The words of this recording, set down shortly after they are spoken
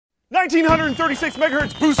1936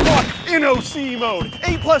 MHz boost clock in OC mode,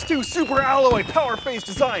 8+2 super alloy power phase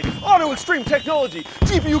design, auto extreme technology,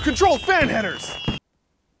 GPU controlled fan headers,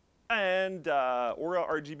 and Aura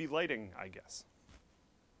RGB lighting, I guess.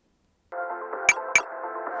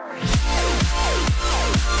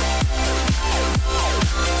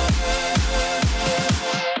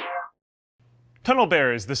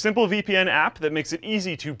 TunnelBear is the simple VPN app that makes it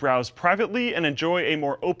easy to browse privately and enjoy a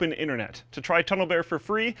more open internet. To try TunnelBear for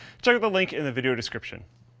free, check out the link in the video description.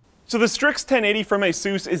 So the Strix 1080 from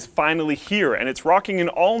ASUS is finally here, and it's rocking an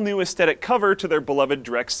all-new aesthetic cover to their beloved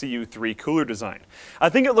DirectCU3 cooler design. I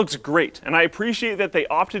think it looks great, and I appreciate that they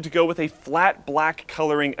opted to go with a flat black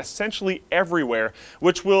coloring essentially everywhere,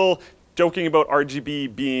 which will, joking about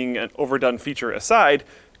RGB being an overdone feature aside,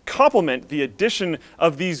 complement the addition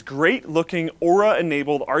of these great-looking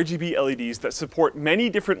Aura-enabled RGB LEDs that support many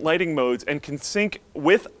different lighting modes and can sync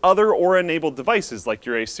with other Aura-enabled devices like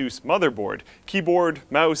your ASUS motherboard, keyboard,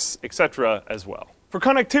 mouse, etc. as well. For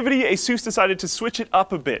connectivity, ASUS decided to switch it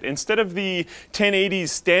up a bit. Instead of the 1080's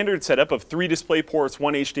standard setup of 3 display ports,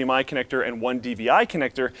 1 HDMI connector, and 1 DVI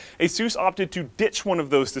connector, ASUS opted to ditch one of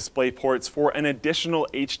those display ports for an additional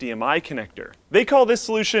HDMI connector. They call this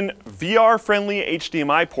solution VR-friendly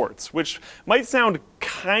HDMI ports, which might sound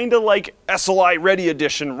kinda like SLI Ready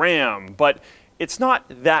Edition RAM, but it's not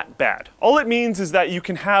that bad. All it means is that you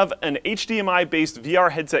can have an HDMI-based VR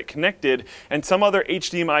headset connected and some other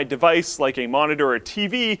HDMI device like a monitor or a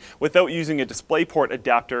TV without using a DisplayPort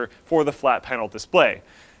adapter for the flat panel display.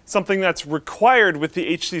 Something that's required with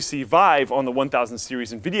the HTC Vive on the 1000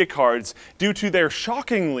 series NVIDIA cards due to their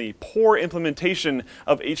shockingly poor implementation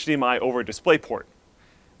of HDMI over DisplayPort.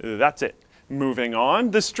 That's it. Moving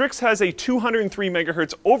on, the Strix has a 203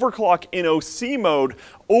 MHz overclock in OC mode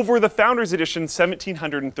over the Founders Edition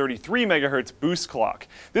 1733 MHz boost clock.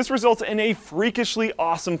 This results in a freakishly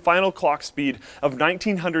awesome final clock speed of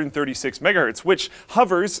 1936 MHz, which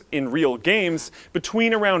hovers, in real games,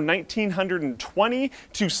 between around 1920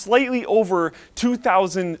 to slightly over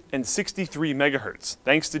 2063 MHz,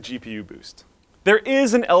 thanks to GPU boost. There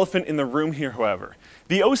is an elephant in the room here, however.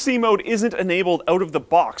 The OC mode isn't enabled out of the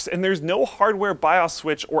box, and there's no hardware BIOS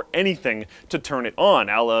switch or anything to turn it on,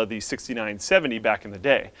 a la the 6970 back in the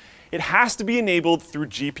day. It has to be enabled through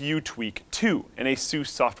GPU Tweak 2, an ASUS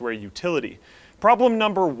software utility. Problem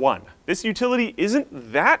number 1, this utility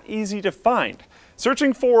isn't that easy to find.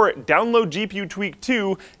 Searching for Download GPU Tweak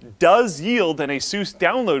 2 does yield an ASUS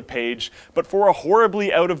download page, but for a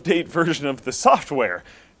horribly out-of-date version of the software.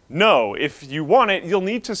 No, if you want it, you'll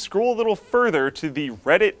need to scroll a little further to the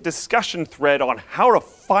Reddit discussion thread on how to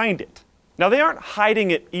find it. Now, they aren't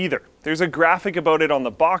hiding it either. There's a graphic about it on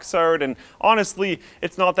the box art, and honestly,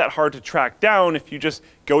 it's not that hard to track down if you just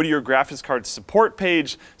go to your graphics card support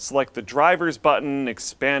page, select the drivers button,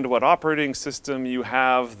 expand what operating system you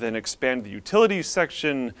have, then expand the utilities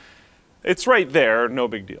section. It's right there, no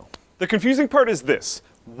big deal. The confusing part is this.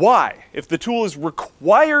 Why, if the tool is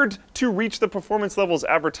required to reach the performance levels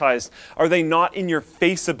advertised, are they not in your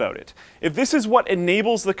face about it? If this is what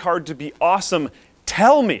enables the card to be awesome,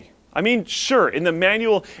 tell me. I mean, sure, in the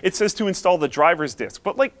manual it says to install the driver's disk,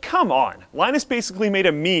 but like, come on. Linus basically made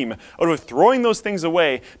a meme out of throwing those things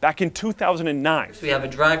away back in 2009. We have a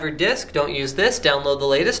driver disk, don't use this, download the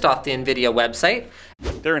latest off the NVIDIA website.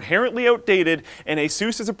 They're inherently outdated, and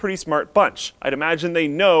ASUS is a pretty smart bunch. I'd imagine they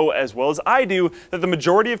know, as well as I do, that the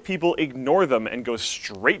majority of people ignore them and go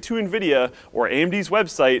straight to NVIDIA or AMD's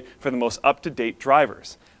website for the most up-to-date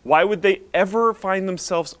drivers. Why would they ever find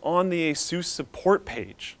themselves on the ASUS support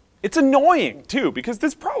page? It's annoying, too, because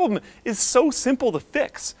this problem is so simple to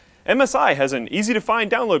fix. MSI has an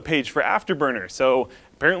easy-to-find download page for Afterburner, so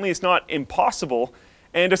apparently it's not impossible,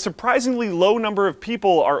 and a surprisingly low number of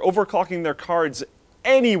people are overclocking their cards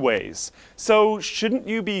anyways. So shouldn't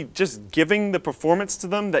you be just giving the performance to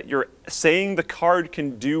them that you're saying the card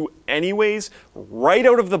can do anyways, right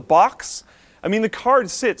out of the box? I mean, the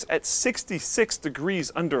card sits at 66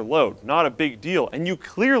 degrees under load, not a big deal, and you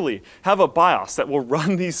clearly have a BIOS that will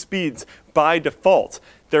run these speeds by default.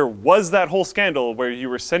 There was that whole scandal where you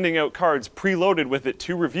were sending out cards preloaded with it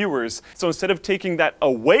to reviewers, so instead of taking that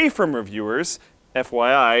away from reviewers,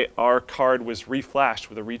 FYI, our card was reflashed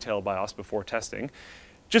with a retail BIOS before testing,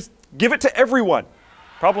 just give it to everyone.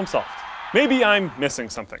 Problem solved. Maybe I'm missing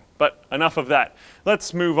something, but enough of that.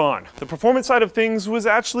 Let's move on. The performance side of things was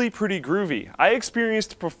actually pretty groovy. I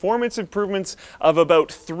experienced performance improvements of about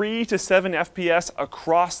 3 to 7 FPS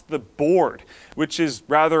across the board, which is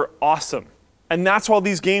rather awesome. And that's while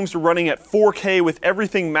these games are running at 4K with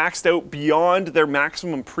everything maxed out beyond their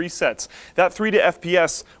maximum presets. That 3 to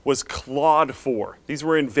FPS was clawed for. These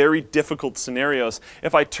were in very difficult scenarios.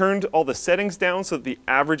 If I turned all the settings down so that the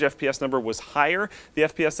average FPS number was higher, the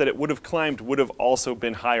FPS that it would have climbed would have also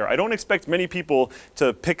been higher. I don't expect many people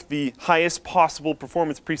to pick the highest possible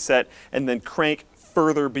performance preset and then crank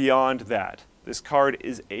further beyond that. This card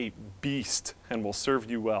is a beast and will serve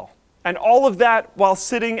you well. And all of that while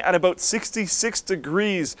sitting at about 66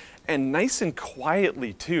 degrees and nice and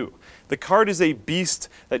quietly too. The card is a beast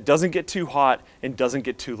that doesn't get too hot and doesn't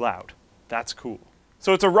get too loud. That's cool.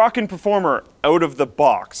 So it's a rockin' performer out of the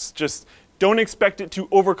box. Just don't expect it to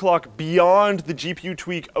overclock beyond the GPU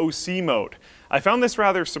Tweak OC mode. I found this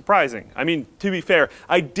rather surprising. I mean, to be fair,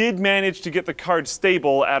 I did manage to get the card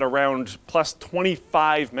stable at around plus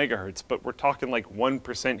 25 megahertz, but we're talking like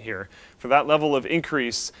 1% here. For that level of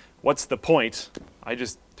increase, what's the point? I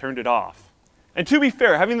just turned it off. And to be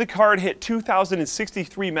fair, having the card hit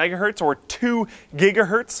 2063 megahertz or 2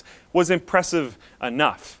 gigahertz was impressive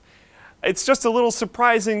enough. It's just a little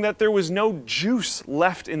surprising that there was no juice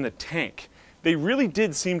left in the tank. They really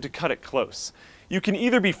did seem to cut it close. You can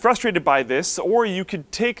either be frustrated by this, or you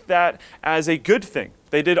could take that as a good thing.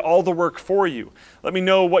 They did all the work for you. Let me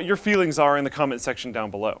know what your feelings are in the comment section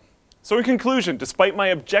down below. So in conclusion, despite my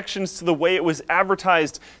objections to the way it was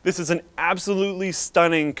advertised, this is an absolutely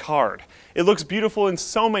stunning card. It looks beautiful in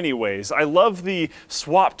so many ways. I love the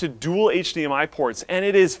swap to dual HDMI ports, and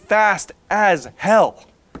it is fast as hell.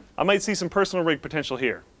 I might see some personal rig potential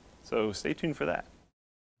here, so stay tuned for that.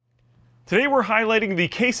 Today we're highlighting the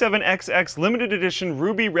K7XX limited edition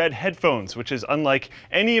ruby red headphones, which is unlike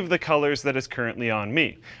any of the colors that is currently on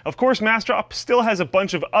me. Of course, Massdrop still has a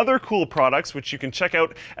bunch of other cool products which you can check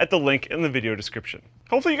out at the link in the video description.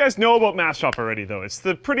 Hopefully you guys know about Massdrop already though. It's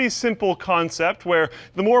the pretty simple concept where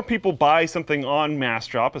the more people buy something on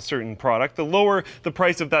Massdrop, a certain product, the lower the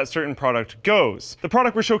price of that certain product goes. The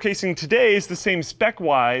product we're showcasing today is the same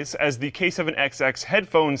spec-wise as the K7XX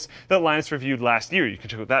headphones that Linus reviewed last year. You can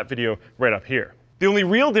check out that video right up here. The only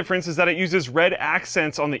real difference is that it uses red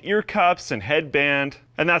accents on the ear cups and headband,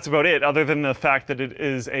 and that's about it, other than the fact that it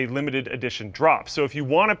is a limited edition drop. So if you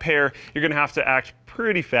want a pair, you're gonna have to act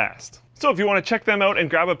pretty fast. So if you want to check them out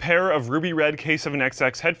and grab a pair of ruby red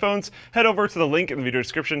K7XX headphones, head over to the link in the video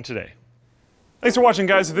description today. Thanks for watching,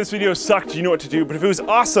 guys. If this video sucked, you know what to do, but if it was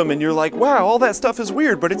awesome and you're like, wow, all that stuff is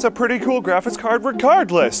weird, but it's a pretty cool graphics card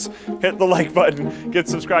regardless, hit the like button, get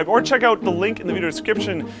subscribed, or check out the link in the video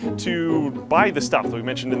description to buy the stuff that we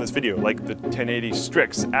mentioned in this video, like the 1080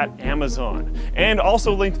 Strix at Amazon. And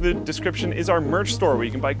also linked in the description is our merch store where you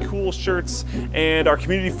can buy cool shirts, and our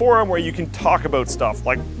community forum where you can talk about stuff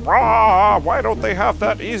like, brah, why don't they have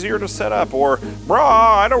that easier to set up? Or,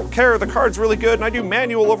 brah, I don't care, the card's really good and I do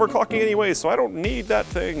manual overclocking anyway, so I don't need that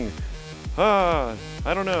thing. I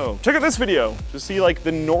don't know. Check out this video to see like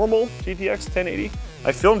the normal GTX 1080.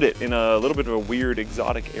 I filmed it in a little bit of a weird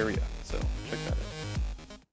exotic area.